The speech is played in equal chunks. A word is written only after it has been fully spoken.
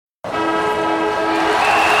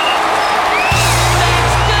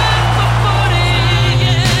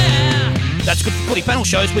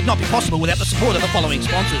panel shows would not be possible without the support of the following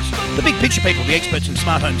sponsors. The Big Picture People, the experts in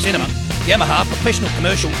smart home cinema. Yamaha Professional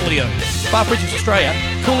Commercial Audio. Bar Bridges Australia,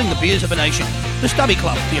 cooling the beers of a nation. The Stubby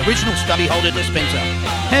Club, the original stubby holder dispenser.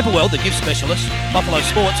 Hamperwell, the gift specialist. Buffalo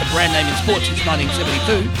Sports, a brand name in sports since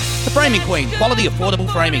 1972. The Framing Queen, quality affordable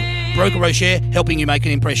framing. Broker Rocher, helping you make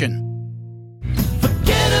an impression.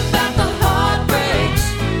 Forget about the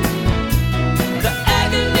heartbreaks, the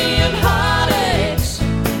agony and heartaches.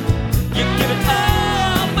 You give it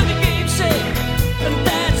all for the game's sake, and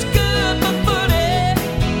that's good for footy.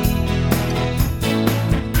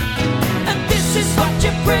 And this is what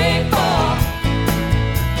you pray for,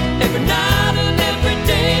 every night and every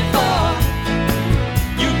day for.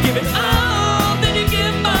 You give it all, then you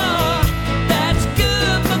give more. That's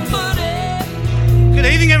good for footy. Good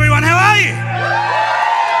evening, everyone. How are you?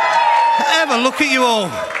 Have a look at you all.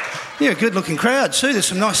 You're a good-looking crowd too. There's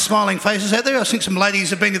some nice smiling faces out there. I think some ladies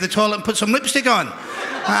have been to the toilet and put some lipstick on.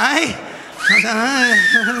 Hey?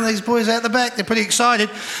 I don't know. These boys out the back, they're pretty excited.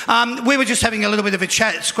 We were just having a little bit of a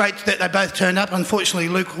chat. It's great that they both turned up. Unfortunately,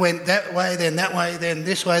 Luke went that way, then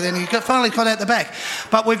this way, then he finally got out the back.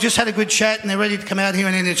 But we've just had a good chat and they're ready to come out here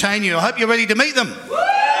and entertain you. I hope you're ready to meet them.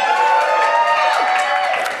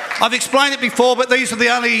 I've explained it before, but these are the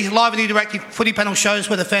only live and interactive footy panel shows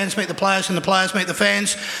where the fans meet the players and the players meet the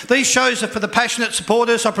fans. These shows are for the passionate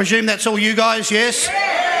supporters. I presume that's all you guys, yes?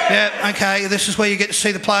 Yeah, okay. This is where you get to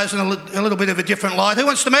see the players in a little bit of a different light. Who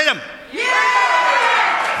wants to meet them? Yeah!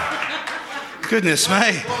 Goodness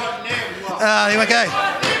me. Here we go.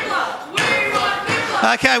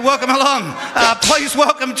 Okay, welcome along. Please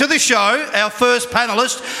welcome to the show our first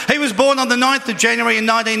panellist. He was born on the 9th of January in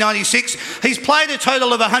 1996. He's played a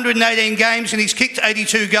total of 118 games and he's kicked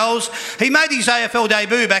 82 goals. He made his AFL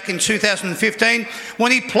debut back in 2015.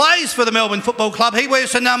 When he plays for the Melbourne Football Club, he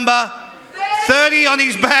wears the number 30 on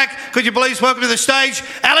his back. Could you please welcome to the stage,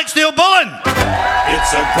 Alex Neil-Bullen.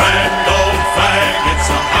 It's a grand old flag, it's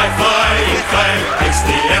a high-flying flag. It's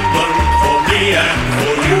the emblem for me and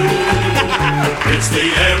for you. It's the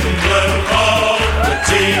emblem of the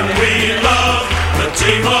team we love, the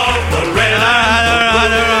team of the red and the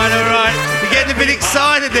blue. All right. You're getting a bit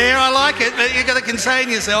excited there. I like it, but you've got to contain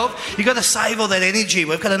yourself. You've got to save all that energy.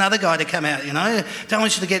 We've got another guy to come out, you know. Don't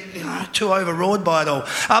want you to get, too overawed by it all.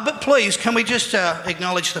 But please, can we just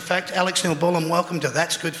acknowledge the fact, Alex Neil-Bullen, welcome to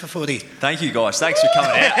That's Good for Footy. Thank you, guys. Thanks for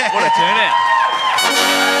coming out. What a turnout.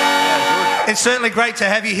 It's certainly great to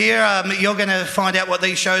have you here. You're going to find out what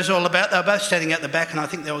these shows are all about. They're both standing out the back and I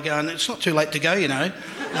think they were going, it's not too late to go, you know.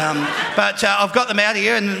 But I've got them out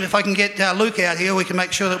here, and if I can get Luke out here, we can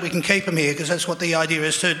make sure that we can keep him here, because that's what the idea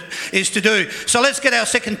is to do. So let's get our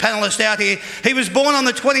second panellist out here. He was born on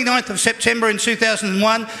the 29th of September in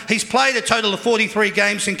 2001. He's played a total of 43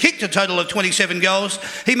 games and kicked a total of 27 goals.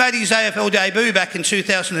 He made his AFL debut back in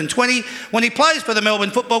 2020. When he plays for the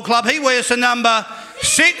Melbourne Football Club, he wears the number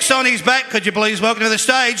 6 on his back. Could you please welcome to the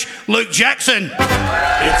stage, Luke Jackson.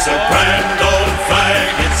 It's a grand old flag,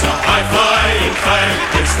 it's a high-flying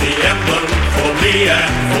flag. It's the emblem for me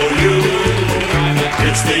and for you.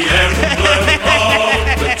 It's the emblem of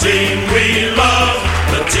the team we love,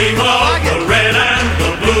 the team of the red and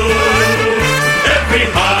the blue. Every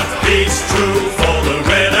heart beats true for the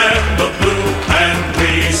red and the blue, and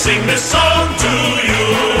we sing this song to you.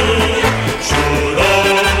 Should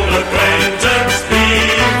all acquaintance be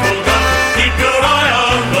forgot, keep your eye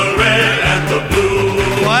on the red and the blue.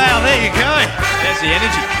 Wow, there you go. There's the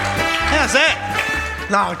energy. How's that?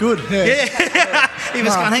 No, good. Yeah. He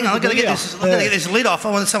was going, hang on, I've got to get this lid off.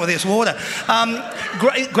 I want some of this water.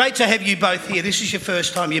 Great to have you both here. This is your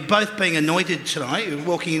first time. You're both being anointed tonight. You're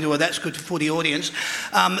walking into a That's Good for Footy audience.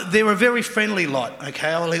 They're a very friendly lot,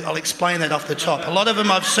 okay? I'll explain that off the top. A lot of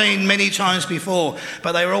them I've seen many times before,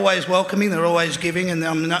 but they're always welcoming, they're always giving, and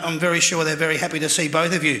I'm very sure they're very happy to see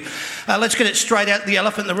both of you. Let's get it straight out, the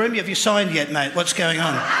elephant in the room. Have you signed yet, mate? What's going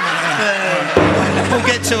on? No. We'll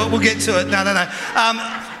get to it. No.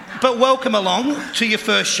 But welcome along to your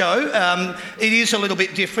first show. It is a little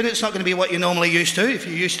bit different. It's not going to be what you're normally used to, if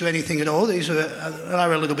you're used to anything at all. These are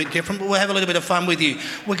a little bit different, but we'll have a little bit of fun with you.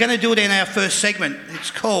 We're going to do it in our first segment.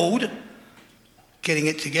 It's called Getting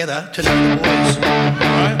It Together to Know the Boys. All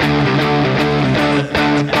right?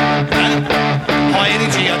 High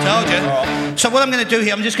energy, I told you. So what I'm going to do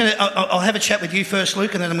here, I'll have a chat with you first,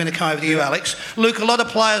 Luke, and then I'm going to come over to you, Alex. Luke, a lot of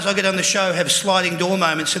players I get on the show have sliding door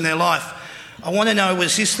moments in their life. I want to know,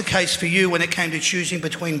 was this the case for you when it came to choosing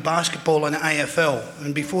between basketball and AFL?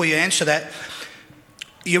 And before you answer that,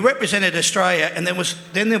 you represented Australia, and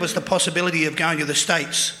then there was the possibility of going to the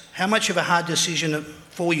States. How much of a hard decision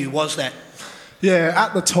for you was that? Yeah,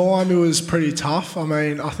 at the time it was pretty tough. I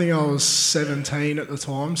mean, I think I was 17 at the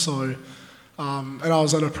time, so and I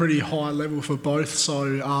was at a pretty high level for both. So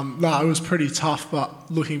no, it was pretty tough.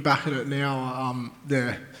 But looking back at it now,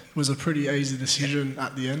 yeah, it was a pretty easy decision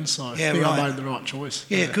at the end. So I think I made the right choice.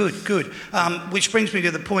 Yeah, good. Which brings me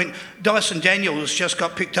to the point. Dyson Daniels just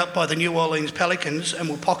got picked up by the New Orleans Pelicans and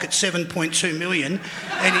will pocket $7.2 million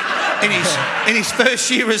in his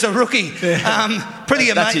first year as a rookie. Yeah.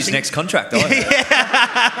 Pretty amazing. That's his next contract, though.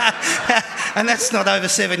 And that's not over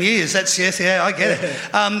 7 years. I get it.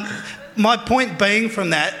 My point being from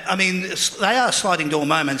that, I mean, they are sliding door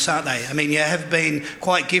moments, aren't they? I mean, you have been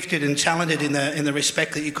quite gifted and talented in the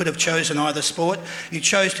respect that you could have chosen either sport. You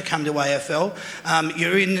chose to come to AFL.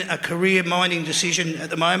 You're in a career-minding decision at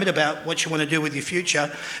the moment about what you want to do with your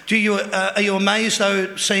future. Are you amazed,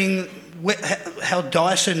 though, seeing how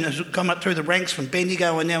Dyson has come up through the ranks from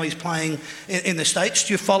Bendigo and now he's playing in the States?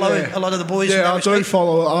 Do you follow a lot of the boys? Yeah, I do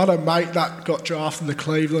follow. I had a mate that got drafted to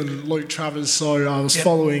Cleveland, Luke Travers, so I was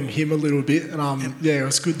following him a little bit, and it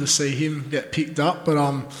was good to see him get picked up. But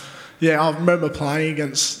I remember playing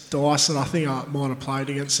against Dyson. I think I might have played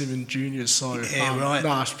against him in juniors. So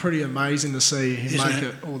no, it's pretty amazing to see him make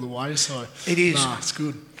it all the way. So it is. It's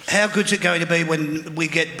good. How good's it going to be when we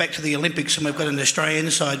get back to the Olympics and we've got an Australian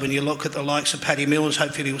side? When you look at the likes of Paddy Mills,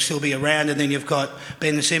 hopefully he'll still be around, and then you've got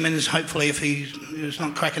Ben Simmons, hopefully if he's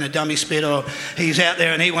not cracking a dummy spit or he's out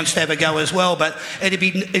there and he wants to have a go as well. But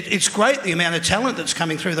it's great the amount of talent that's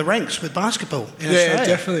coming through the ranks with basketball in Australia. Yeah,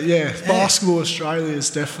 definitely, yeah. Basketball Australia is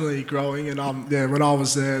definitely growing, and when I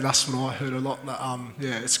was there, that's when I heard a lot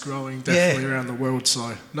that it's growing definitely around the world.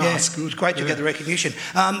 So it's good. It's great to get the recognition.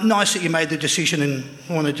 Nice that you made the decision and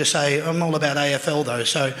wanted to say I'm all about AFL though,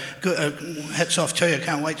 so good, hats off to you.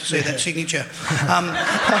 Can't wait to see that signature.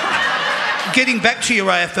 Getting back to your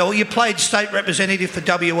AFL, you played state representative for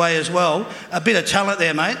WA as well. A bit of talent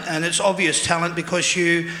there, mate, and it's obvious talent because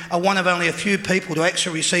you are one of only a few people to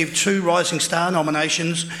actually receive 2 Rising Star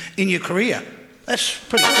nominations in your career. That's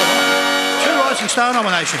pretty good. 2 Rising Star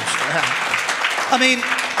nominations. I mean,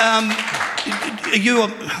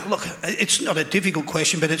 look, it's not a difficult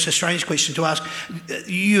question, but it's a strange question to ask.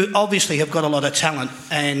 You obviously have got a lot of talent,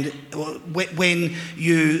 and when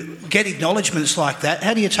you get acknowledgements like that,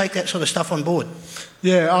 how do you take that sort of stuff on board?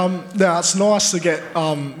 It's nice to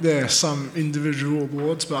get some individual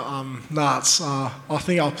awards, but I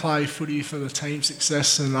think I'll play footy for the team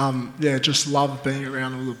success, and just love being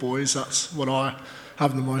around all the boys. That's what I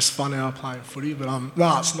have the most fun out of playing footy, but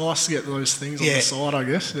it's nice to get those things on the side, I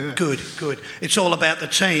guess. Yeah. Good. It's all about the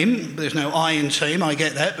team. There's no I in team, I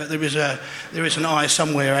get that, but there is an I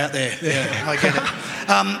somewhere out there. Yeah, I get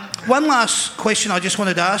it. One last question I just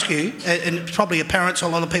wanted to ask you, and it's probably apparent to a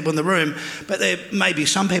lot of people in the room, but there may be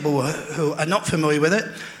some people who are not familiar with it.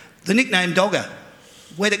 The nickname Dogger,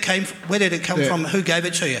 where did it come from? Who gave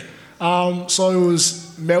it to you? So it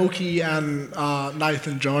was Melky and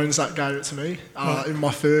Nathan Jones that gave it to me in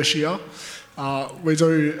my first year. We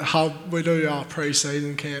do our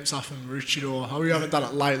pre-season camps up in Maroochydore. We haven't done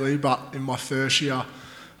it lately, but in my first year,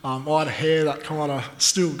 I had a hair that kind of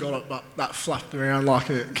still got it, but that flapped around like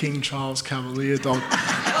a King Charles Cavalier dog.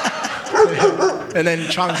 And then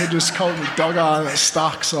Chunky just called me Dogger and it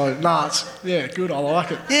stuck. So it's good. I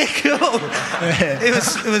like it. Yeah, cool. Yeah.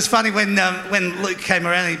 It was funny when Luke came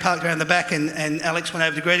around and he parked around the back and Alex went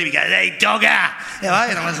over to greet him. He goes, "Hey, Dogger," and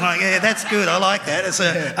I was like, "Yeah, that's good. I like that. It's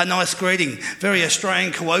a nice greeting. Very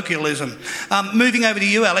Australian colloquialism." Moving over to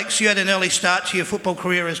you, Alex. You had an early start to your football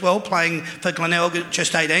career as well, playing for Glenelg at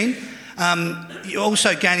just 18. You're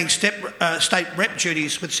also gaining state rep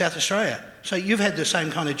duties with South Australia. So you've had the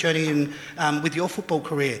same kind of journey with your football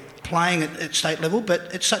career, playing at state level,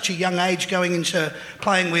 but at such a young age going into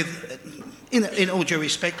playing with, in all due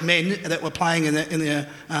respect, men that were playing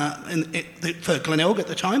for Glenelg at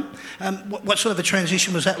the time. What sort of a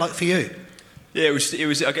transition was that like for you? Yeah, it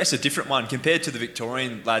was I guess a different one compared to the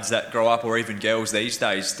Victorian lads that grow up, or even girls these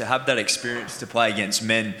days. To have that experience to play against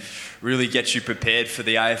men really gets you prepared for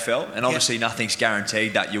the AFL, and obviously nothing's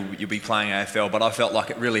guaranteed that you'll be playing AFL, but I felt like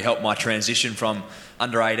it really helped my transition from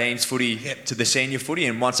under-18s footy to the senior footy,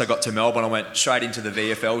 and once I got to Melbourne I went straight into the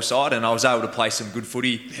VFL side and I was able to play some good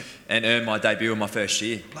footy and earn my debut in my first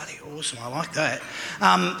year. Bloody awesome, I like that.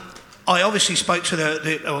 I obviously spoke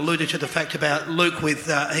to alluded to the fact about Luke with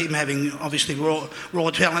him having obviously raw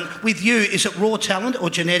talent. With you, is it raw talent or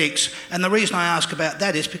genetics? And the reason I ask about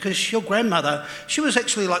that is because your grandmother, she was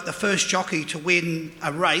actually like the first jockey to win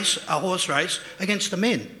a horse race against the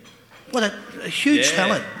men. What a huge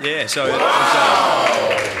talent. Yeah, so it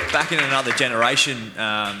was back in another generation.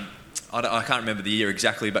 I can't remember the year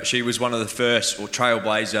exactly, but she was one of the first or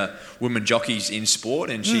trailblazer women jockeys in sport,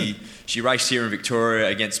 and she raced here in Victoria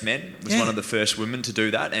against men. Was one of the first women to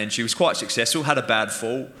do that, and she was quite successful. Had a bad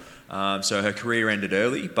fall, so her career ended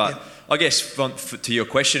early. But I guess to your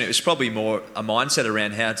question, it was probably more a mindset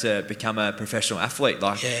around how to become a professional athlete.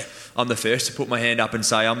 Like I'm the first to put my hand up and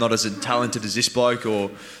say I'm not as talented as this bloke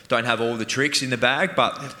or don't have all the tricks in the bag,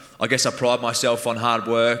 but I guess I pride myself on hard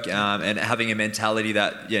work and having a mentality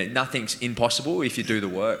that nothing's impossible if you do the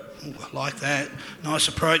work. Ooh, I like that. Nice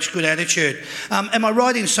approach, good attitude. Am I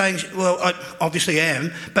right in saying, well, I obviously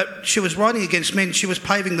am, but she was riding against men, she was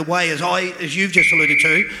paving the way, as you've just alluded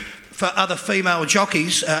to, for other female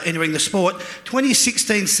jockeys entering the sport.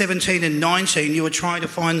 2016, 17 and 19, you were trying to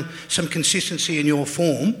find some consistency in your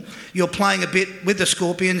form. You're playing a bit with the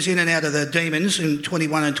Scorpions, in and out of the Demons in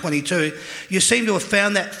 21 and 22. You seem to have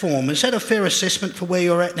found that form. Is that a fair assessment for where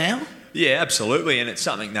you're at now? Yeah, absolutely, and it's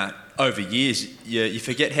something that over years you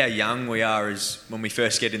forget how young we are as when we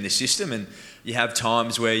first get in the system, and you have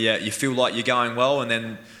times where you feel like you're going well and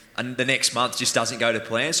then the next month just doesn't go to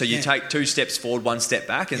plan. So you take 2 steps forward, 1 step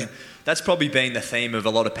back, and that's probably been the theme of a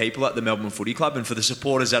lot of people at the Melbourne Footy Club, and for the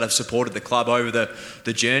supporters that have supported the club over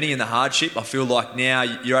the journey and the hardship. I feel like now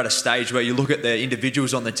you're at a stage where you look at the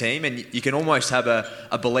individuals on the team and you can almost have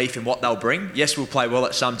a belief in what they'll bring. Yes, we'll play well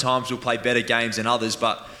at some times, we'll play better games than others,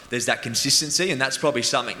 but there's that consistency, and that's probably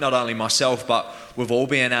something not only myself but we've all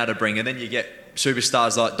been able to bring. And then you get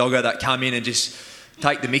superstars like Doggo that come in and just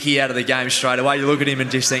take the mickey out of the game straight away. You look at him and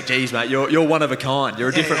just think, geez, mate, you're one of a kind. You're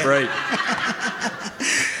a different breed.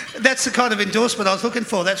 That's the kind of endorsement I was looking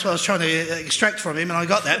for. That's what I was trying to extract from him, and I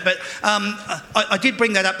got that. But I did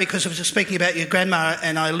bring that up because I was speaking about your grandma,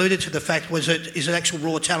 and I alluded to the fact, is it actual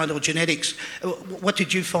raw talent or genetics? What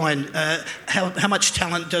did you find? How much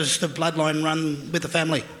talent does the bloodline run with the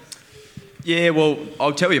family? Yeah, well,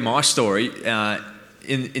 I'll tell you my story.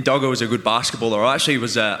 In Doggo was a good basketballer. I actually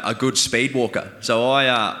was a good speed walker. So I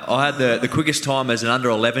had the quickest time as an under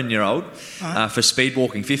 11-year-old for speed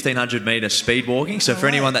walking, 1,500 metre speed walking. So for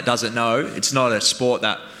anyone that doesn't know, it's not a sport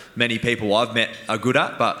that many people I've met are good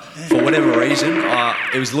at, but for whatever reason,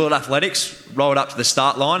 it was little athletics, rolled up to the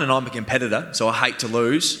start line, and I'm a competitor, so I hate to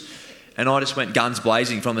lose. And I just went guns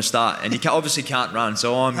blazing from the start. And you obviously can't run,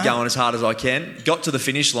 so I'm going as hard as I can. Got to the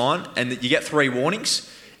finish line, and you get 3 warnings.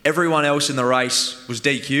 Everyone else in the race was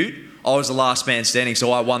DQ'd. I was the last man standing,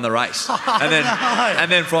 so I won the race.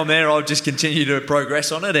 And then from there, I just continued to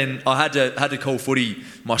progress on it. And I had to call footy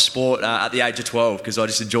my sport at the age of 12 because I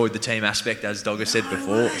just enjoyed the team aspect, as Dogger said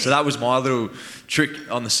before. So that was my little trick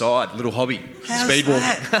on the side, little hobby, speed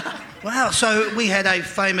walking. Wow, so we had a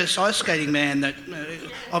famous ice skating man that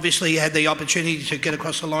obviously had the opportunity to get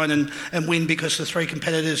across the line and win because the 3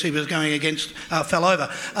 competitors he was going against fell over.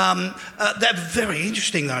 That's very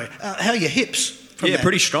interesting, though. How are your hips?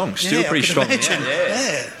 Pretty strong. Still pretty strong.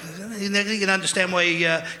 Yeah. You can understand why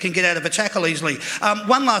you can get out of a tackle easily.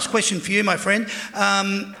 One last question for you, my friend.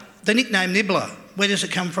 The nickname Nibbler, where does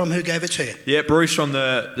it come from? Who gave it to you? Yeah, Bruce from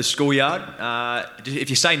the schoolyard. If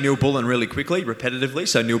you say Nilbullen really quickly, repetitively,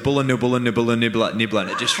 so Nilbullen, Nibbler,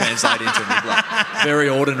 and it just translates into Nibbler. Very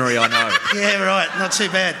ordinary, I know. Yeah, right, not too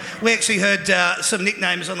bad. We actually heard some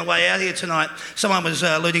nicknames on the way out here tonight. Someone was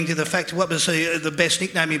alluding to the fact, what was the best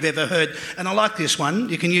nickname you've ever heard? And I like this one.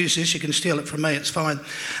 You can use this, you can steal it from me, it's fine.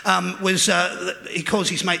 He calls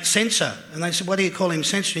his mate Censor. And they said, what do you call him,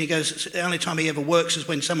 Censor? And he goes, the only time he ever works is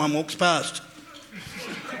when someone walks past.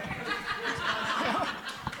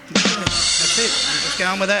 That's it. You just go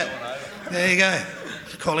on with that. There you go.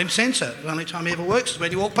 Call him Censor. The only time he ever works is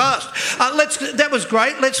when you walk past. That was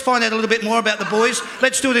great. Let's find out a little bit more about the boys.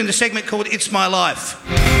 Let's do it in a segment called It's My Life.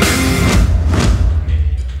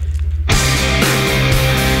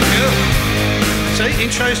 See,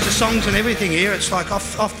 intros to songs and everything here. It's like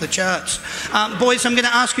off the charts. Boys, I'm going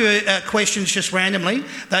to ask you questions just randomly.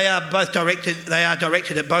 They are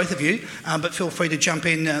directed at both of you, but feel free to jump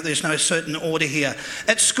in. There's no certain order here.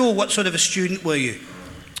 At school, what sort of a student were you?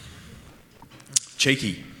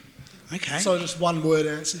 Cheeky. Okay. So just one word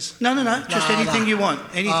answers? No. Just anything you want.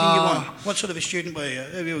 Anything you want. What sort of a student were you?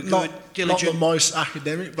 You were good, diligent? Not the most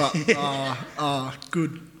academic, but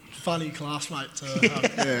good, funny classmate to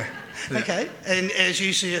have. Yeah. Okay. And as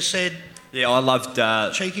you just said... Yeah, I loved...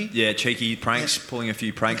 cheeky? Yeah, cheeky pranks, pulling a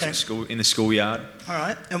few pranks at school, in the schoolyard. All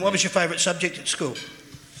right. And what was your favourite subject at school?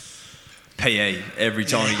 PE, every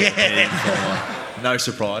time you get PE. No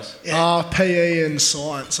surprise. PE and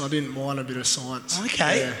science. I didn't mind a bit of science.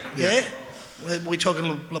 Okay. Yeah. We're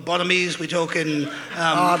talking lobotomies, we're talking...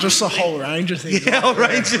 just a whole range of things. Yeah, a whole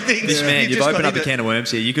range of things. This man, you've opened up a can of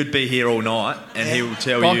worms here. You could be here all night and he'll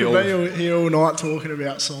tell I you could all... be here all night talking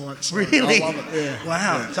about science. So Really? I love it, yeah.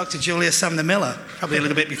 Wow. Yeah. Dr. Julius Sumner Miller. Probably a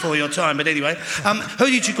little bit before your time, but anyway. Who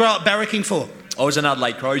did you grow up barracking for? I was an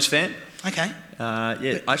Adelaide Crows fan. Okay.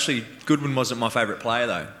 Actually, Goodwin wasn't my favourite player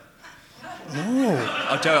though. Oh.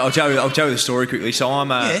 I'll tell you the story quickly. So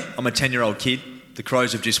I'm a Yeah. 10-year-old kid. The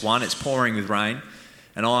Crows have just won. It's pouring with rain,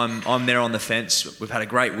 and I'm there on the fence. We've had a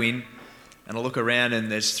great win, and I look around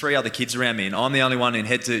and there's 3 other kids around me, and I'm the only one in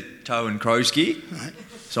head to toe in Crows gear. Right.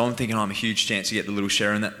 So I'm thinking I'm a huge chance to get the little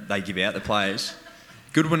Sharon that they give out, the players.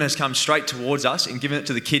 Goodwin has come straight towards us and given it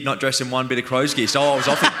to the kid not dressed in one bit of Crows gear. So I was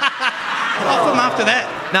off him. Off him after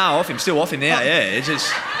that? No, off him. Still off him now. Yeah,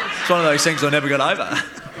 it's one of those things I never got over.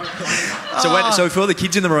 So for the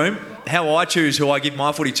kids in the room, how I choose who I give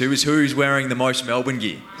my footy to is who's wearing the most Melbourne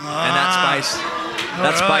gear, and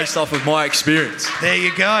that's based off of my experience. There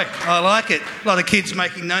you go. I like it. A lot of kids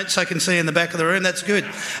making notes I can see in the back of the room. That's good.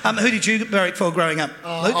 Who did you barrack for growing up,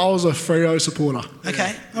 Luke? I was a Freo supporter.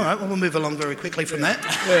 Okay. All right. Well, we'll move along very quickly from that.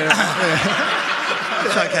 Yeah.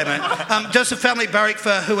 It's okay, mate. Does the family barrack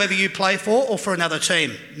for whoever you play for or for another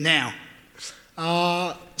team now?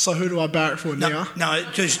 So who do I barrack for now? No.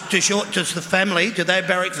 Does the family, do they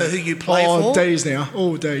barrack for who you play for? Oh, D's now.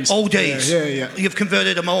 All D's. All D's? Yeah. You've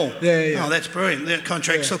converted them all? Yeah. Oh, that's brilliant. Their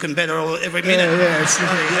contract's looking better every minute.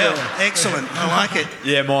 Yeah. Excellent. I like it.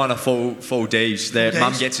 Yeah, mine are full D's. Their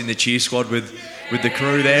mum gets in the cheer squad with the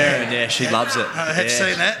crew there, and she loves it. I have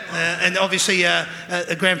seen that. And obviously a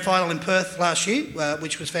grand final in Perth last year,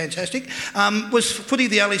 which was fantastic. Was footy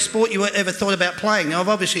the only sport you ever thought about playing? Now, I've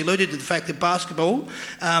obviously alluded to the fact that basketball,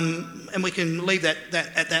 and we can leave that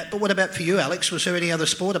at that, but what about for you, Alex? Was there any other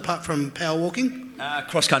sport apart from power walking?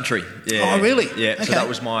 Cross country. Yeah. Oh, really? Yeah, Okay. so that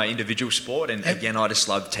was my individual sport, and again, I just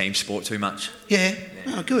love team sport too much. Yeah.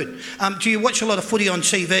 Oh, good. Do you watch a lot of footy on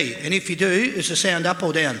TV? And if you do, is the sound up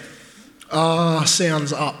or down?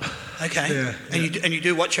 Sounds up. Okay. Yeah. And you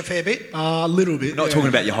do watch a fair bit? A little bit. You're not talking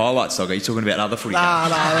about your highlights, dog. Are you talking about other footy games? Nah.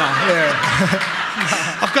 Yeah.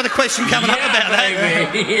 I've got a question coming up about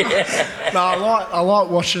that. No, I like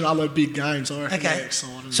watching other big games. I reckon they're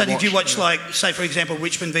exciting. So to did you watch, like, say, for example,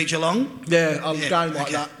 Richmond v Geelong? Yeah, a game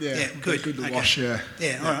like that. Yeah, Yeah, good. Good to Okay. watch. Yeah.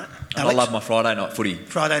 Yeah, all right. I Alex? love my Friday night footy.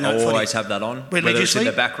 Friday night I footy. always have that on, whether it's Religiously? in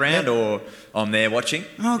the background or I'm there watching.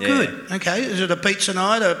 Oh, Yeah. good. Okay. Is it a pizza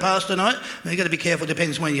night or a pasta night? You've got to be careful.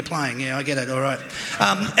 Depends when you're playing. Yeah, I get it. All right.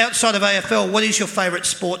 Outside of AFL, what is your favourite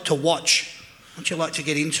sport to watch? What do you like to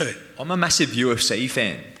get into? I'm a massive UFC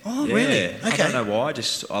fan. Oh, Yeah. really? I Okay. don't know why.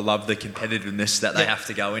 I love the competitiveness that they have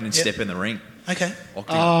to go in and step in the ring. Okay.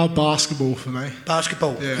 Basketball for me.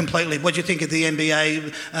 Basketball, Yeah. completely. What do you think of the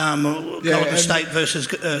NBA, Golden State versus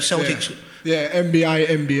Celtics? Yeah, NBA,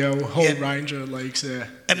 NBL, whole Yeah. range of leagues there.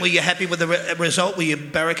 And were you happy with the result? Were you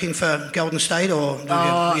barracking for Golden State or? No,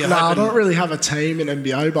 I don't really have a team in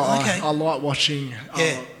NBA, but Okay. I like watching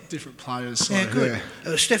Yeah. different players. So, Yeah, good.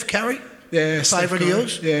 Steph Curry? Yeah, Steph Favourite of Curry.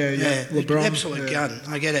 yours? Yeah. LeBron. Absolute yeah. gun.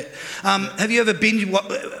 I get it. Have you ever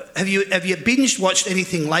have you binge watched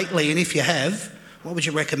anything lately? And if you have, what would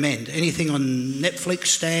you recommend? Anything on Netflix,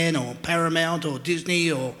 Stan, or Paramount, or Disney,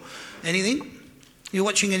 or anything? Do you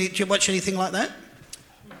watch anything like that?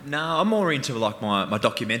 No, I'm more into like my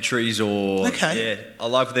documentaries or Okay. I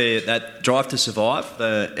love that Drive to Survive,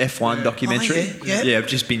 the F1 documentary. Oh, yeah. I've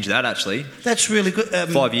just binged that actually. That's really good.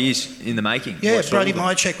 5 years in the making. Yeah, Watched all Brody of them.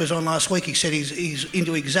 Mychek was on last week. He said he's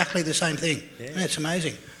into exactly the same thing. Yeah. That's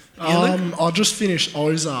amazing. I just finished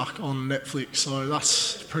Ozark on Netflix, so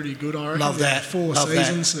that's pretty good, I reckon. Love that. 4 Love that.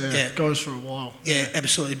 seasons. Yeah. Goes for a while. Yeah,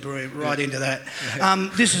 absolutely brilliant. Right into that.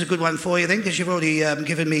 This is a good one for you then, because you've already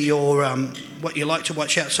given me your what you like to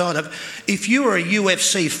watch outside of. If you were a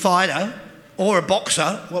UFC fighter or a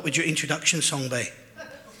boxer, what would your introduction song be?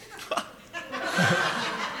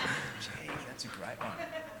 That's a great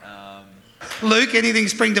one. Luke, anything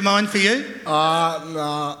spring to mind for you?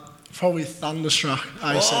 Nah, probably Thunderstruck.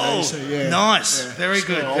 AC/DC, yeah. Nice. Yeah. Very It's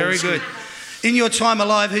good. got Very old good. school. In your time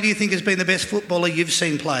alive, who do you think has been the best footballer you've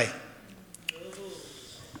seen play?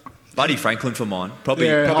 Buddy Franklin for mine, probably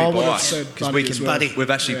Yeah, I would have biased said because Buddy as well. Buddy. we've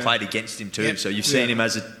actually Yeah. played against him too. Yep. So you've seen him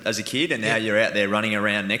as a kid, and now you're out there running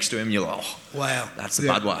around next to him. You're like, oh, Wow. that's the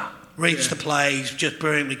Yeah. Budwa. Reads the plays, just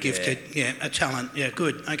brilliantly gifted. Yeah, a talent. Yeah,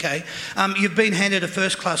 good. Okay. You've been handed a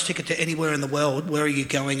first-class ticket to anywhere in the world. Where are you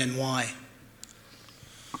going and why?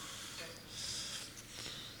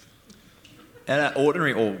 An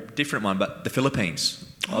ordinary or different one, but the Philippines.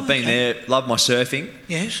 Oh, I've been okay. there, love my surfing,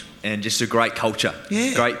 Yes. and just a great culture.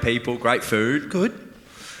 Yeah. Great people, great food. Good.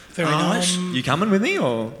 Very nice. You coming with me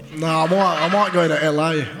or? No, I might go to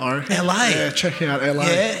LA, I reckon. LA? Yeah, check out LA.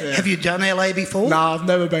 Yeah. Have you done LA before? No, I've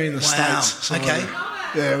never been in the Wow. States. So, Okay.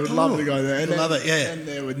 Yeah, we'd love to go there. And Love it, yeah. And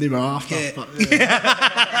there with Nimmo after. Yeah. But,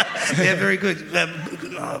 yeah. Yeah, very good.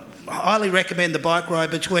 Highly recommend the bike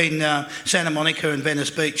ride between Santa Monica and Venice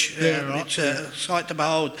Beach. Yeah, right. It's a sight to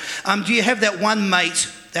behold. Do you have that one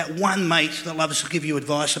mate that loves to give you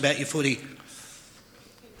advice about your footy?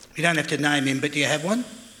 You don't have to name him, but do you have one?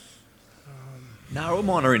 No, all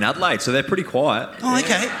mine are in Adelaide, so they're pretty quiet. Oh,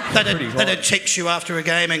 okay. Pretty They quiet. don't text you after a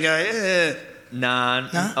game and go,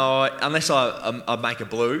 No? Unless I make a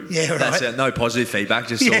blue. Yeah, right. That's it. No positive feedback,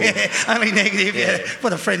 just all only negative. Yeah.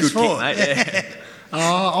 What a friend's good for. kick, mate. Yeah.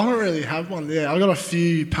 I don't really have one. Yeah, I've got a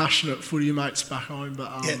few passionate footy mates back home,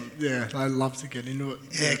 but yeah, they love to get into it.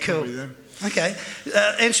 Yeah, cool. probably them. Okay.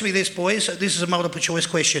 Answer me this, boys. This is a multiple choice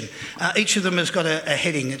question. Each of them has got a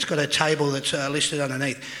heading. It's got a table that's listed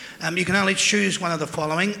underneath. You can only choose one of the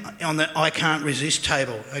following on the I can't resist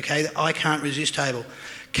table. Okay, the I can't resist table.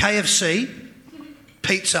 KFC,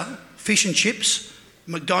 pizza, fish and chips,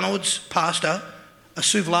 McDonald's, pasta, a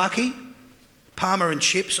souvlaki, parma and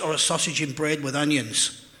chips, or a sausage and bread with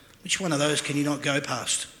onions. Which one of those can you not go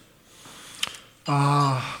past?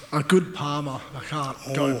 A good Parma. I can't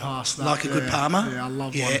go past that. Like a good Parma? Yeah, I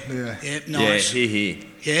love Yeah. one. Yeah. Yeah, nice. Yeah, here.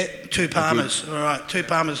 Yeah, 2 Parmas. All right, 2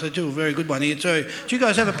 Parmas. They do a very good one here too. Do you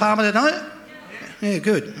guys have a Parma tonight? Yeah,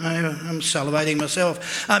 good. I'm salivating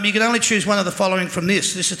myself. You can only choose one of the following from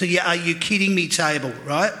this. This is the Are You Kidding Me table,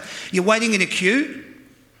 right? You're waiting in a queue,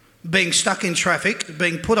 being stuck in traffic,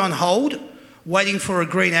 being put on hold, waiting for a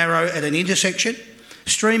green arrow at an intersection,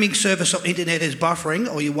 streaming service or internet is buffering,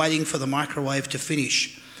 or you're waiting for the microwave to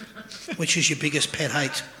finish. Which is your biggest pet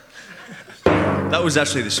hate? That was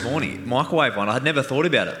actually this morning. Microwave one. I had never thought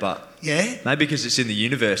about it, but Yeah? maybe because it's in the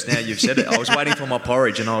universe now. You've said it. I was waiting for my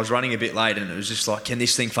porridge and I was running a bit late, and it was just like, can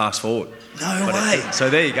this thing fast forward? No But way. So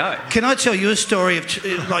there you go. Can I tell you a story of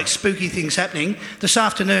like spooky things happening? This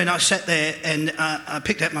afternoon I sat there and I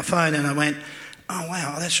picked up my phone and I went, oh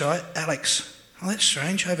wow, that's right, Alex. Oh, that's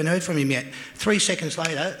strange, I haven't heard from him yet. 3 seconds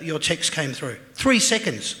later, your text came through. 3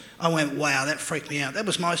 seconds. I went, wow, that freaked me out. That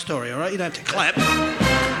was my story, all right? You don't have to clap.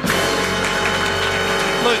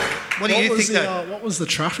 Luke, what do you think though? What was the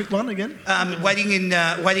traffic one again? Waiting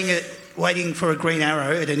for a green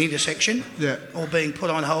arrow at an intersection, Yeah. or being put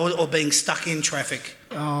on hold, or being stuck in traffic.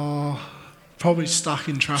 Probably stuck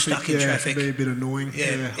in traffic. Stuck in traffic. Can be a bit annoying.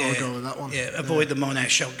 Yeah, I'll go with that one. Yeah, avoid the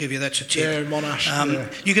Monash. I'll give you that's a tip. Yeah, Monash. Yeah.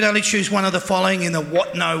 You can only choose one of the following in the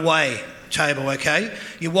what no way table. Okay,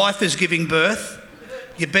 your wife is giving birth.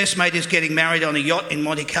 Your best mate is getting married on a yacht in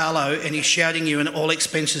Monte Carlo, and he's shouting you an all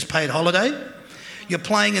expenses paid holiday. You're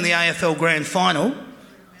playing in the AFL Grand Final,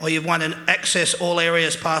 or you've won an access all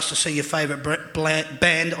areas pass to see your favourite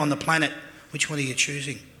band on the planet. Which one are you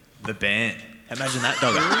choosing? The band. Imagine that,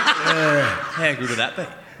 dogger. How good would that be?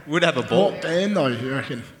 Would have a ball. What band though, you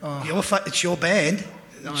reckon? It's your band.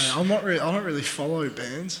 No, I don't really follow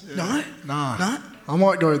bands. Yeah. No? Nah. No? I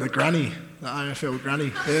might go with the granny, the AFL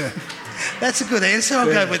granny. Yeah. That's a good answer. I'll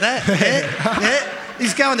go with that. Yeah, yeah.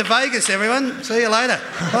 He's going to Vegas, everyone. See you later.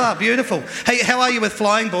 Oh, beautiful. Hey, how are you with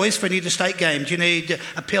flying, boys, for an interstate game? Do you need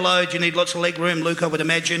a pillow? Do you need lots of leg room? Luke, I would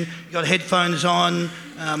imagine. You got headphones on.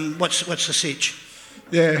 What's the sitch?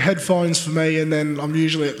 Yeah, headphones for me, and then I'm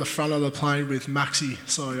usually at the front of the plane with Maxi,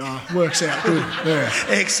 so works out good. Yeah.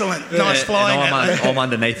 Excellent. Nice flying. And I'm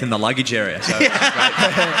underneath in the luggage area. So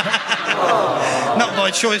Not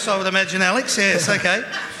by choice, I would imagine, Alex. Yes, okay.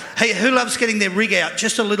 Hey, who loves getting their rig out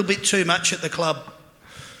just a little bit too much at the club?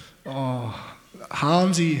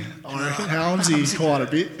 Harmsy, I reckon. Harmsy quite a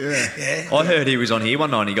bit, yeah. Yeah. I heard he was on here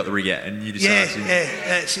one night and he got the rig out, and you just asked him. He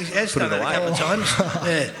has Put done it it a away. couple of times.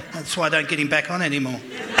 Yeah, that's why I don't get him back on anymore.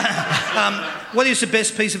 What is the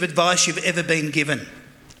best piece of advice you've ever been given?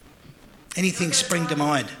 Anything spring to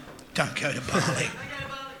mind? Don't go to Bali.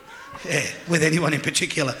 Yeah, with anyone in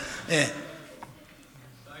particular. Yeah.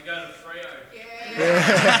 Don't go to Freo.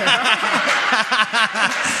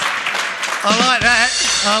 I like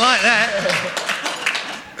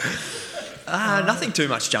that. Nothing too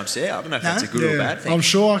much jumps out. I don't know if that's a good or bad thing. I'm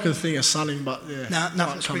sure I could think of something, but yeah. No, nothing might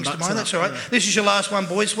come springs to back mind. that, That's all right. yeah. This is your last one,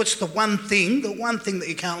 boys. What's the one thing that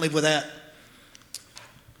you can't live without?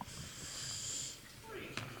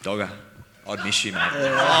 Dogger, I'd miss you, mate.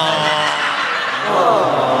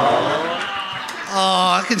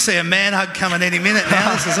 Oh, I can see a man hug coming any minute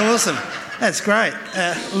now. This is awesome. That's great.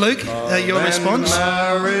 Luke, your response?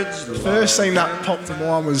 First thing that popped to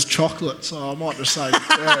mind was chocolate, so I might just say,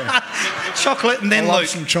 yeah. Chocolate and then I love Luke.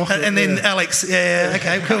 some chocolate, and then yeah. Alex. Yeah,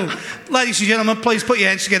 okay, cool. Ladies and gentlemen, please put your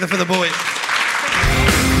hands together for the boys.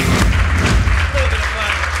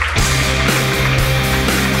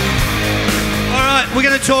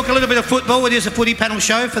 to talk a little bit of football. It is a footy panel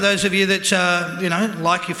show for those of you that,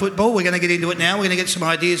 like your football. We're going to get into it now. We're going to get some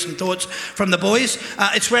ideas and thoughts from the boys.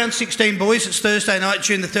 It's round 16, boys. It's Thursday night,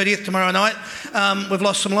 June the 30th, tomorrow night. We've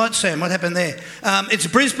lost some lights, Sam. What happened there? It's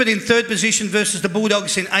Brisbane in third position versus the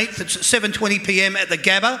Bulldogs in eighth. It's 7:20 p.m. at the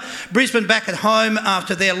Gabba. Brisbane back at home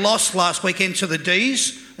after their loss last weekend to the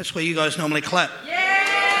D's. That's where you guys normally clap.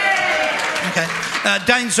 Okay.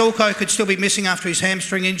 Dane Zorko could still be missing after his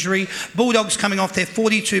hamstring injury. Bulldogs coming off their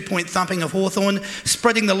 42-point thumping of Hawthorn,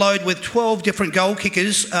 spreading the load with 12 different goal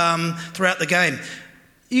kickers throughout the game.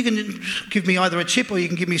 You can give me either a tip or you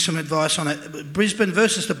can give me some advice on it. Brisbane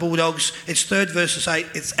versus the Bulldogs. It's third versus eight.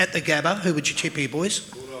 It's at the Gabba. Who would you tip here,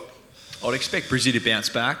 boys? I'd expect Brizzy to bounce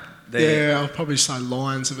back. Yeah, I'll probably say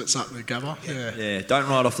Lions if it's up the Gabba. Yeah, don't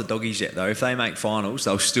write off the Doggies yet, though. If they make finals,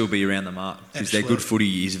 they'll still be around the mark because their good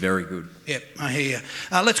footy is very good. Yep, I hear you.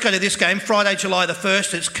 Let's go to this game. Friday, July the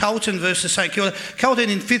 1st. It's Carlton versus St Kilda. Carlton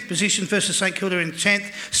in 5th position versus St Kilda in 10th.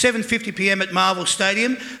 7:50 p.m. at Marvel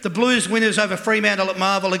Stadium. The Blues winners over Fremantle at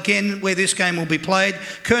Marvel again, where this game will be played.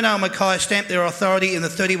 Kernell Mackay stamped their authority in the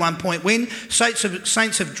 31-point win. Saints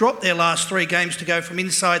have dropped their last 3 games to go from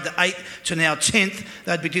inside the 8th to now 10th.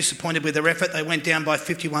 They'd be disappointed with their effort. They went down by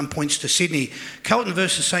 51 points to Sydney. Carlton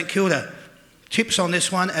versus St Kilda. Tips on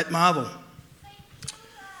this one at Marvel?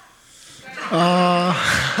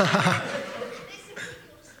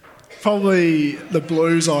 Probably the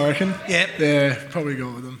Blues, I reckon. Yep. Yeah, probably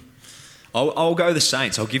go with them. I'll go the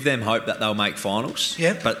Saints. I'll give them hope that they'll make finals.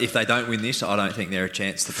 Yep. But if they don't win this, I don't think they're a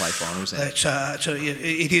chance to play finals.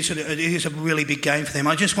 It is a really big game for them.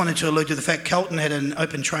 I just wanted to allude to the fact Carlton had an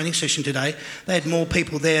open training session today. They had more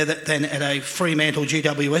people there than at a Fremantle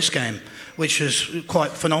GWS game, which is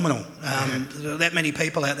quite phenomenal. That many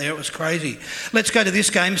people out there, it was crazy. Let's go to this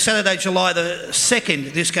game. Saturday, July the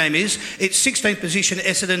 2nd, this game is. It's 16th position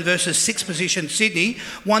Essendon versus 6th position Sydney,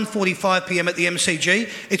 1:45 p.m. at the MCG.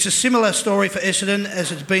 It's a similar story for Essendon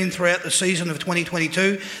as it's been throughout the season of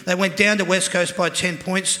 2022. They went down to West Coast by 10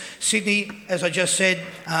 points. Sydney, as I just said,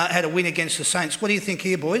 had a win against the Saints. What do you think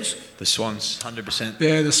here, boys? The Swans, 100%.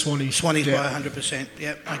 Yeah, the Swannies. Swannies by 100%.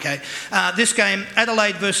 Yep, okay. This game,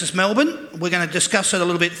 Adelaide versus Melbourne. We're going to discuss it a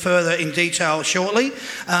little bit further in detail shortly.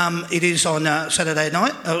 It is on Saturday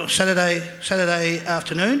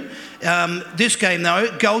afternoon. This game,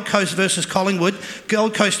 though, Gold Coast versus Collingwood.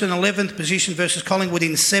 Gold Coast in 11th position versus Collingwood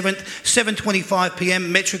in 7th, 7:25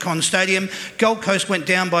 p.m, Metricon Stadium. Gold Coast went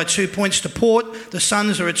down by 2 points to Port. The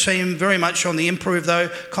Suns are a team very much on the improve, though.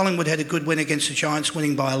 Collingwood had a good win against the Giants,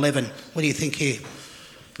 winning by 11. What do you think here?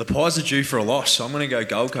 The Pies are due for a loss, so I'm going to go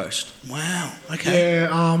Gold Coast. Wow, okay.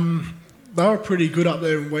 Yeah, they were pretty good up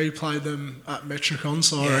there when we played them at Metricon,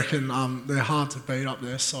 so I reckon they're hard to beat up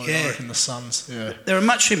there, so I reckon the Suns, They're a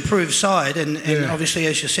much improved side, and obviously,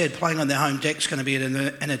 as you said, playing on their home deck is going to be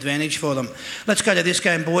an advantage for them. Let's go to this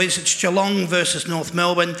game, boys. It's Geelong versus North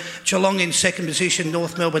Melbourne. Geelong in 2nd position,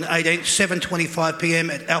 North Melbourne 18th, 7:25 p.m.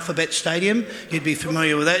 at Alphabet Stadium. You'd be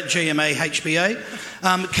familiar with that, GMA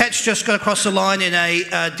HBA. Cats just got across the line in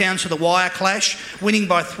a down-to-the-wire clash, winning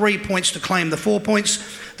by 3 points to claim the 4 points.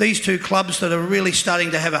 These two clubs that are really starting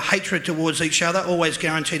to have a hatred towards each other, always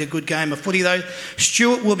guaranteed a good game of footy though.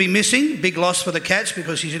 Stewart will be missing, big loss for the Cats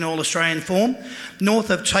because he's in all-Australian form. North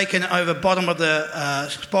have taken over bottom of the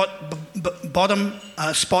spot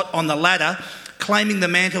on the ladder, claiming the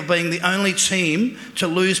mantle of being the only team to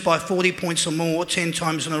lose by 40 points or more 10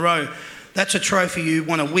 times in a row. That's a trophy you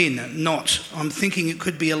want to win, not. I'm thinking it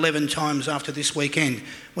could be 11 times after this weekend.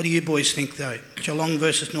 What do you boys think though? Geelong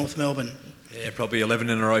versus North Melbourne. Yeah, probably 11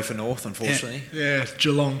 in a row for North, unfortunately. Yeah,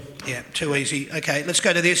 Geelong. Yeah, too easy. Okay, let's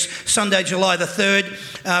go to this. Sunday, July the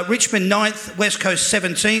 3rd. Richmond 9th, West Coast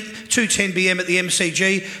 17th, 2:10 p.m. at the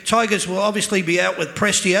MCG. Tigers will obviously be out with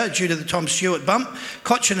Prestia due to the Tom Stewart bump.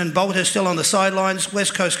 Cochin and Bolter still on the sidelines.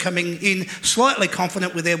 West Coast coming in slightly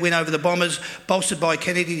confident with their win over the Bombers, bolstered by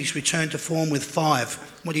Kennedy's return to form with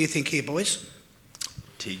 5. What do you think here, boys?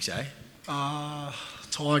 Tigs, eh?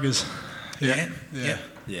 Tigers. Yeah.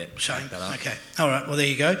 Yeah, same. Okay. All right, well, there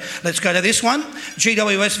you go. Let's go to this one.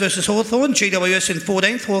 GWS versus Hawthorn. GWS in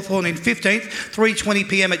 14th, Hawthorn in 15th, 3:20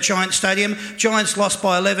 p.m. at Giants Stadium. Giants lost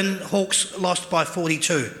by 11, Hawks lost by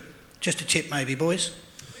 42. Just a tip maybe, boys.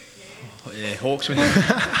 Yeah, Hawks win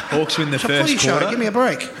the first quarter. Give me a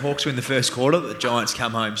break. Hawks win the first quarter, the Giants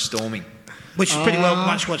come home storming. Which is pretty well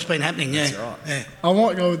much what's been happening, That's right. Yeah. I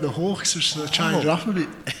might go with the Hawks just to change it up a bit.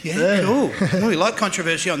 Yeah, cool. Well, we like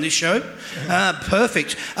controversy on this show.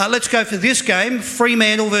 Perfect. Let's go for this game.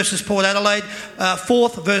 Fremantle versus Port Adelaide.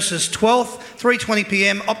 4th versus 12th. 3:20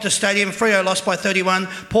 p.m. Optus Stadium. Freo lost by 31.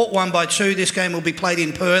 Port won by 2. This game will be played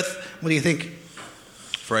in Perth. What do you think?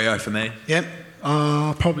 Freo for me. Yep.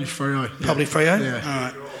 Probably Freo. Probably Freo? Yeah. All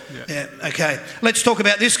right. Yeah, okay. Let's talk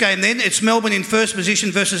about this game then. It's Melbourne in first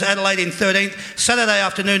position versus Adelaide in 13th. Saturday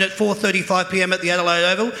afternoon at 4:35pm at the Adelaide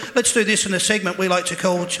Oval. Let's do this in a segment we like to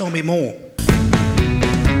call Tell Me More.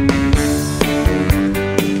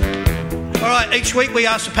 All right, each week we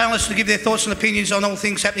ask the panellists to give their thoughts and opinions on all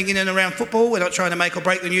things happening in and around football. We're not trying to make or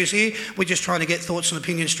break the news here. We're just trying to get thoughts and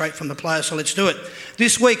opinions straight from the players, so let's do it.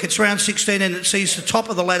 This week it's round 16 and it sees the top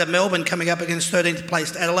of the ladder Melbourne coming up against 13th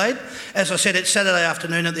placed Adelaide. As I said, it's Saturday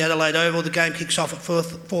afternoon at the Adelaide Oval. The game kicks off at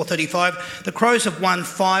 4:35. The Crows have won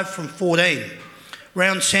 5 from 14.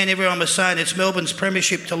 Round 10, everyone was saying it's Melbourne's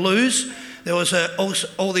premiership to lose. There was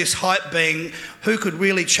all this hype being who could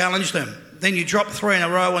really challenge them. Then you drop 3 in a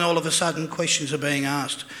row and all of a sudden questions are being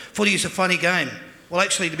asked. Footy is a funny game. Well,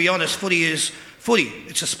 actually, to be honest, footy is footy.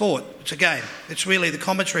 It's a sport. It's a game. It's really the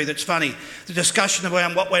commentary that's funny. The discussion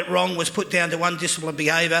around what went wrong was put down to undisciplined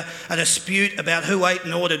behaviour, a dispute about who ate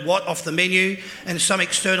and ordered what off the menu, and some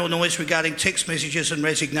external noise regarding text messages and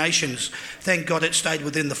resignations. Thank God it stayed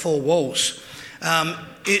within the 4 walls.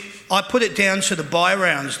 I put it down to the bye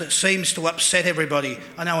rounds that seems to upset everybody.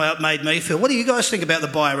 I know how it made me feel. What do you guys think about the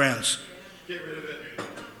bye rounds? Get rid of it.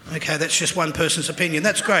 Okay, that's just one person's opinion.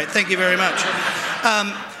 That's great. Thank you very much.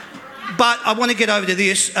 But I want to get over to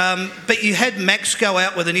this. But you had Max go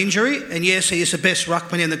out with an injury, and yes, he is the best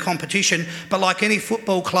ruckman in the competition. But like any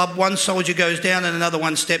football club, one soldier goes down and another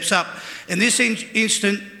one steps up. In this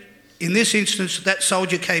instance, that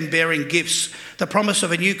soldier came bearing gifts. The promise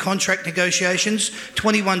of a new contract negotiations,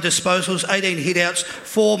 21 disposals, 18 hit-outs,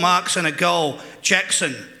 4 marks and a goal.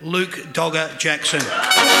 Jackson, Luke Dogger Jackson.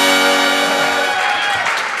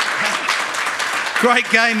 Great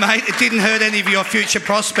game, mate. It didn't hurt any of your future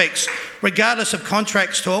prospects. Regardless of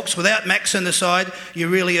contracts talks, without Max on the side, you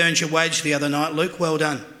really earned your wage the other night. Luke, well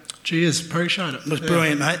done. Cheers, appreciate it. It was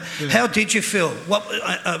brilliant, mate. Yeah. How did you feel?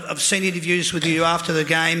 I've seen interviews with you after the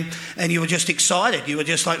game and you were just excited. You were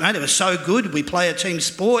just like, mate, it was so good. We play a team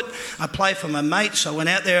sport. I play for my mates. I went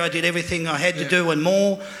out there, I did everything I had to do and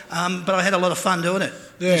more, but I had a lot of fun doing it.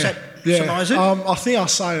 Yeah. Does that surmise it? I think I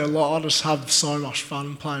say it a lot. I just have so much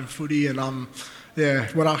fun playing footy and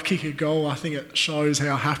when I kick a goal, I think it shows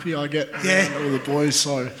how happy I get around all the boys.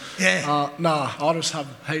 So, I just have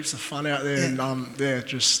heaps of fun out there and,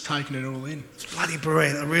 just taking it all in. It's bloody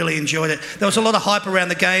brilliant. I really enjoyed it. There was a lot of hype around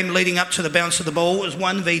the game leading up to the bounce of the ball. It was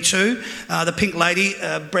 1v2, the Pink Lady,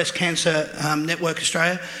 Breast Cancer Network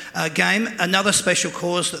Australia game. Another special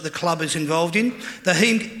cause that the club is involved in. The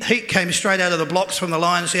heat came straight out of the blocks from the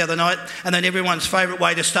Lions the other night, and then everyone's favourite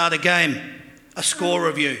way to start a game, a score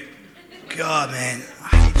review. God, man,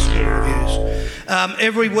 I hate score reviews.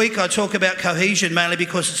 Every week I talk about cohesion, mainly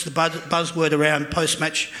because it's the buzzword around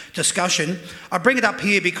post-match discussion. I bring it up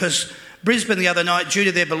here because Brisbane the other night, due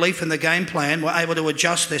to their belief in the game plan, were able to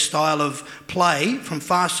adjust their style of play from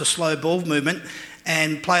fast to slow ball movement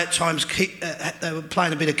and play at times, they were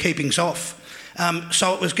playing a bit of keepings off.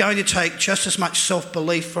 So it was going to take just as much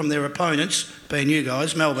self-belief from their opponents, being you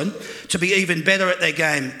guys, Melbourne, to be even better at their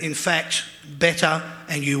game. In fact, better,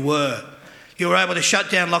 and you were. You were able to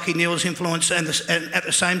shut down Lachie Neale's influence and at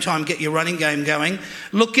the same time get your running game going.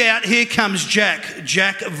 Look out, here comes Jack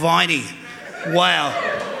Viney. Wow.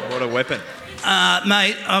 What a weapon.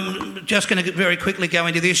 Mate, I'm just going to very quickly go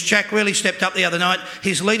into this. Jack really stepped up the other night.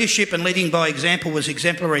 His leadership and leading by example was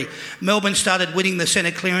exemplary. Melbourne started winning the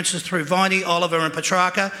centre clearances through Viney, Oliver and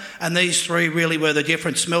Petrarca, and these 3 really were the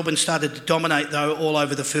difference. Melbourne started to dominate, though, all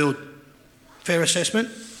over the field. Fair assessment?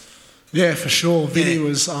 Yeah, for sure. Vinny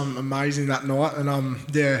was amazing that night, and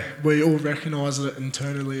we all recognised it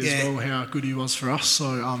internally as well how good he was for us.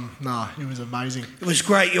 So it was amazing. It was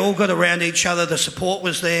great. You all got around each other. The support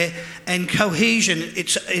was there, and cohesion.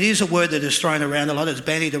 It is a word that is thrown around a lot. It's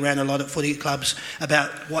bandied around a lot at footy clubs about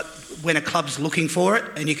when a club's looking for it,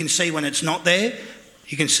 and you can see when it's not there.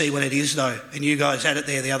 You can see when it is, though, and you guys had it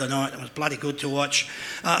there the other night. It was bloody good to watch.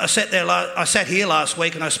 I sat here last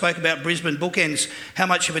week and I spoke about Brisbane bookends, how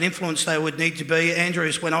much of an influence they would need to be.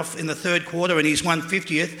 Andrews went off in the 3rd quarter and he's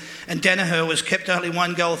 150th, and Danaher was kept only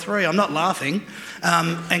 1 goal 3. I'm not laughing.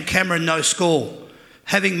 And Cameron, no score.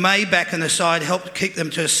 Having May back in the side helped keep them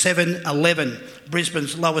to 7-11,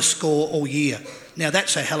 Brisbane's lowest score all year. Now,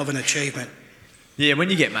 that's a hell of an achievement. Yeah, when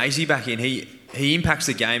you get Maisie back in, he impacts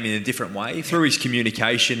the game in a different way through his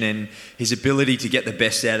communication and his ability to get the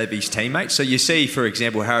best out of his teammates. So you see, for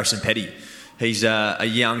example, Harrison Petty. He's a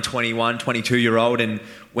young 21, 22-year-old, and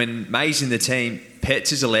when May's in the team,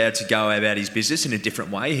 Pets is allowed to go about his business in a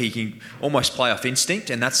different way. He can almost play off instinct,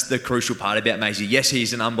 and that's the crucial part about Maisie. Yes,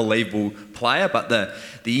 he's an unbelievable player, but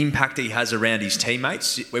the impact he has around his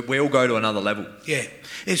teammates, we all go to another level. Yeah.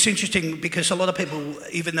 It's interesting because a lot of people,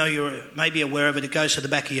 even though you're maybe aware of it, it goes to the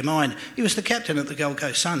back of your mind. He was the captain at the Gold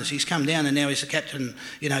Coast Suns. He's come down and now he's the captain,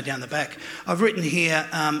 down the back. I've written here,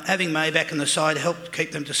 having May back on the side helped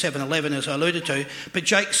keep them to 7-11, as I alluded to, but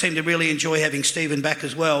Jake seemed to really enjoy having Stephen back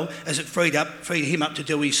as well, as it freed him up to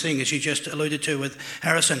do his thing, as you just alluded to with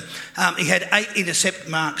Harrison. He had 8 intercept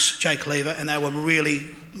marks, Jake Lever, and they were really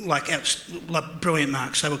like brilliant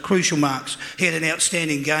marks. They were crucial marks. He had an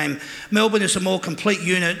outstanding game. Melbourne is a more complete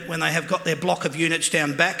unit when they have got their block of units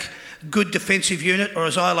down back. Good defensive unit, or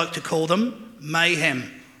as I like to call them, mayhem.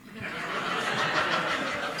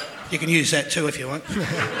 You can use that too if you want.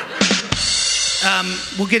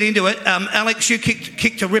 We'll get into it. Alex, you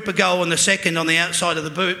kicked a ripper goal in the second on the outside of the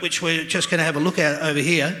boot, which we're just going to have a look at over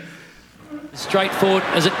here. Straightforward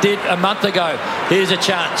as it did a month ago. Here's a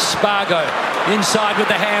chance. Spargo inside with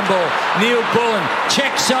the handball. Neil Bullen,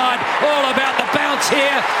 check side, all about the bounce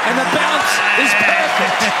here, and the bounce is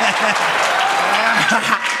perfect.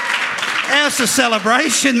 How's the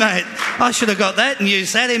celebration, mate? I should have got that and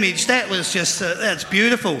used that image. That was just, that's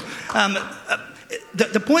beautiful.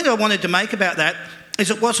 The point I wanted to make about that is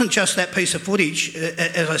it wasn't just that piece of footage,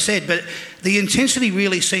 as I said, but the intensity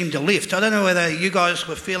really seemed to lift. I don't know whether you guys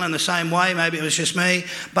were feeling the same way, maybe it was just me,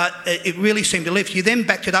 but it really seemed to lift. You then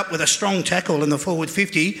backed it up with a strong tackle in the forward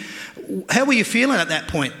 50. How were you feeling at that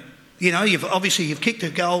point? You've kicked a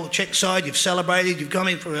goal, check side, you've celebrated, you've gone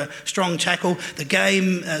in for a strong tackle. The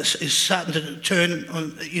game is starting to turn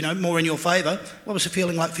on, more in your favour. What was the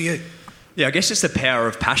feeling like for you? Yeah, I guess it's the power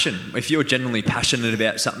of passion. If you're genuinely passionate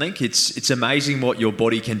about something, it's amazing what your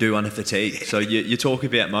body can do under fatigue. So you talk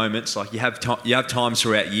about moments, like you have times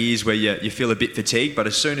throughout years where you feel a bit fatigued, but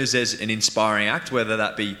as soon as there's an inspiring act, whether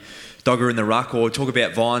that be Dogger in the ruck or talk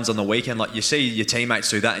about Vines on the weekend, like you see your teammates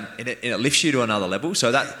do that and it lifts you to another level.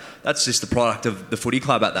 So that's just the product of the footy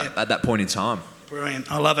club at that point in time.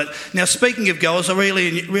 Brilliant. I love it. Now, speaking of goals, I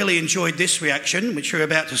really enjoyed this reaction, which you're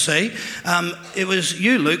about to see. It was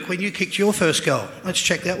you, Luke, when you kicked your first goal. Let's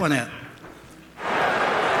check that one out.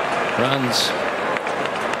 Runs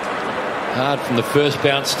hard from the first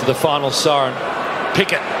bounce to the final siren.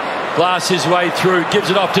 Pickett blasts his way through, gives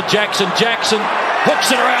it off to Jackson. Jackson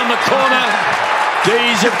hooks it around the corner.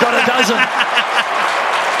 D's have got a dozen.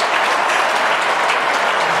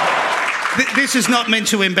 This is not meant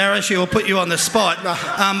to embarrass you or put you on the spot,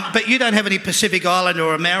 but you don't have any Pacific Islander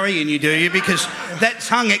or a Maori in you, do you? Because that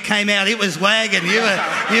tongue, it came out, it was wagging.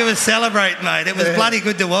 You were celebrating, mate. It was bloody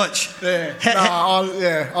good to watch. Yeah,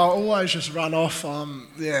 I always just run off.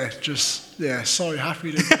 So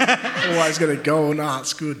happy to always get a goal.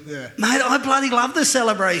 It's good. Yeah, mate, I bloody love the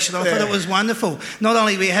celebration. I thought it was wonderful. Not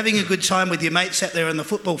only were you having a good time with your mates out there in the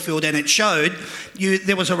football field, and it showed.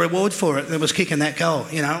 There was a reward for it. There was kicking that goal.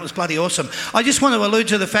 It was bloody awesome. I just want to allude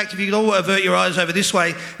to the fact, if you could all avert your eyes over this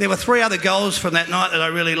way, there were 3 other goals from that night that I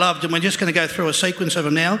really loved, and we're just going to go through a sequence of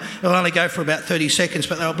them now. It'll only go for about 30 seconds,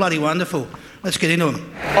 but they were bloody wonderful. Let's get into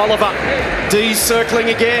them. Oliver, D's circling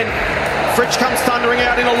again. Fritsch comes thundering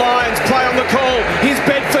out in a Lions. Play on the call. Here's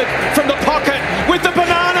Bedford from the pocket with the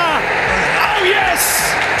banana. Oh, yes!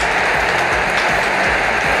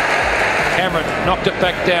 Cameron knocked it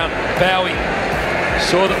back down. Bowie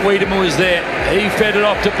saw that Wiedemann was there. He fed it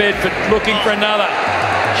off to Bedford, looking for another.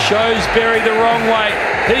 Shows Berry the wrong way.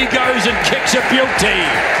 He goes and kicks a beauty.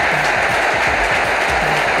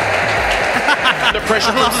 Under pressure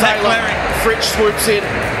from Sailor. Fritsch swoops in,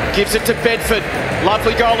 gives it to Bedford.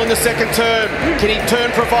 Lovely goal in the second term. Can he turn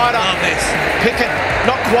provider? Pickett,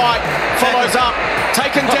 not quite. Follows up.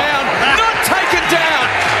 Taken down. Not taken down.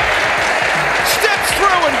 Steps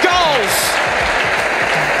through and goals.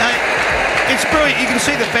 It's brilliant. You can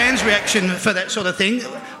see the fans' reaction for that sort of thing.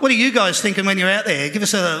 What are you guys thinking when you're out there? Give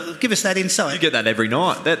us that insight. You get that every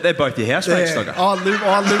night. They're both your housemates, Dogger. I live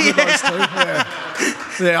with those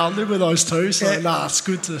two. Yeah, I live with those two. So it's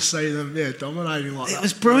good to see them dominating like that. It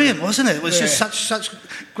was brilliant, wasn't it? It was just such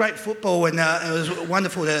great football, and it was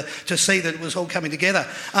wonderful to see that it was all coming together.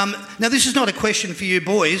 Now, this is not a question for you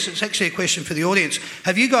boys. It's actually a question for the audience.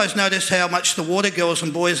 Have you guys noticed how much the water girls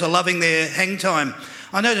and boys are loving their hang time?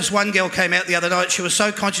 I noticed one girl came out the other night. She was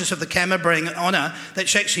so conscious of the camera being on her that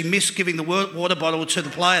she actually missed giving the water bottle to the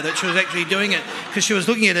player, that she was actually doing it because she was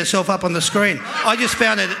looking at herself up on the screen. I just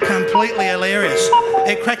found it completely hilarious.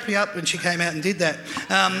 It cracked me up when she came out and did that.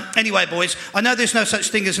 Anyway, boys, I know there's no such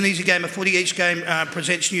thing as an easy game of footy. Each game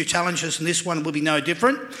presents new challenges, and this one will be no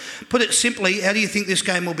different. Put it simply, how do you think this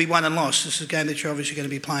game will be won and lost? This is a game that you're obviously going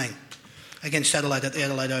to be playing. against Adelaide at the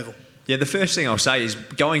Adelaide Oval? Yeah, the first thing I'll say is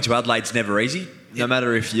going to Adelaide's never easy, no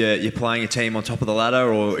matter if you're playing a team on top of the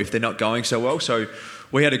ladder or if they're not going so well. So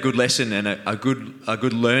we had a good lesson and a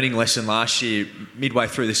good learning lesson last year, midway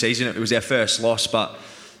through the season. It was our first loss, but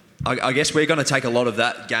I guess we're going to take a lot of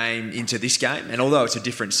that game into this game. And although it's a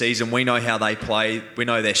different season, we know how they play. We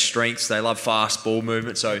know their strengths. They love fast ball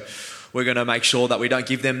movement. So we're going to make sure that we don't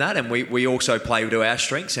give them that. And we also play to our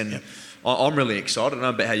strengths. And I'm really excited. I don't know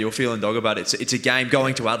about how you're feeling, Dogger, but it's a game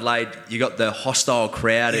going to Adelaide. You got the hostile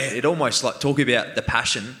crowd. Yeah. It almost like talking about the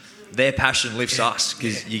passion. Their passion lifts us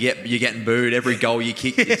because you're getting booed. Every goal you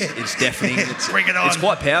kick, it's deafening. Bring it on. It's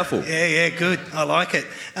quite powerful. Yeah, good. I like it.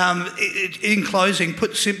 In closing,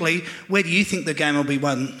 put simply, where do you think the game will be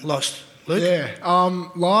won, lost, Luke? Yeah,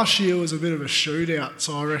 last year was a bit of a shootout,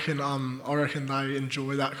 so I reckon they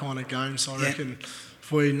enjoy that kind of game. So I reckon if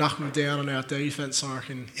we knuckle down on our defence, I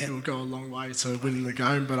reckon it'll go a long way to winning the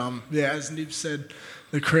game. But as Nib said,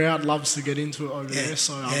 the crowd loves to get into it over there,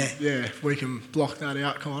 so if we can block that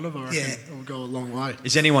out, kind of, I reckon it'll go a long way.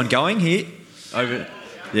 Is anyone going here? Over?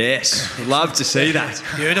 Yes, love to see that.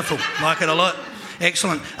 Beautiful, like it a lot.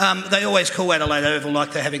 Excellent. They always call Adelaide Oval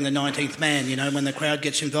like they're having the 19th man, when the crowd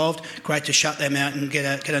gets involved. Great to shut them out and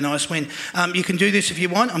get a nice win. You can do this if you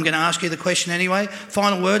want. I'm going to ask you the question anyway.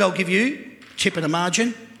 Final word I'll give you, chip and a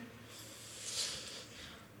margin.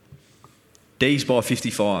 D's by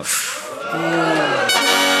 55.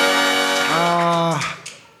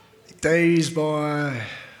 D's by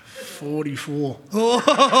 44. Oh,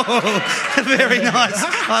 very nice.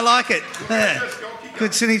 I like it. Yeah.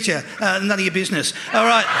 Good signature. None of your business. All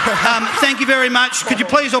right. Thank you very much. Could you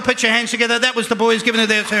please all put your hands together? That was the boys giving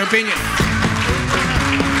their opinion.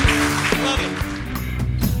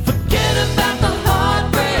 Forget about the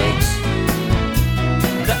heartbreaks,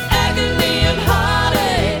 the agony and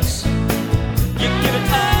heartaches. You give it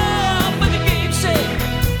all for the game's sake,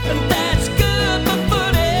 and that's good for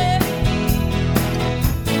footy.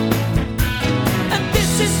 And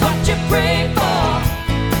this is what you pray for.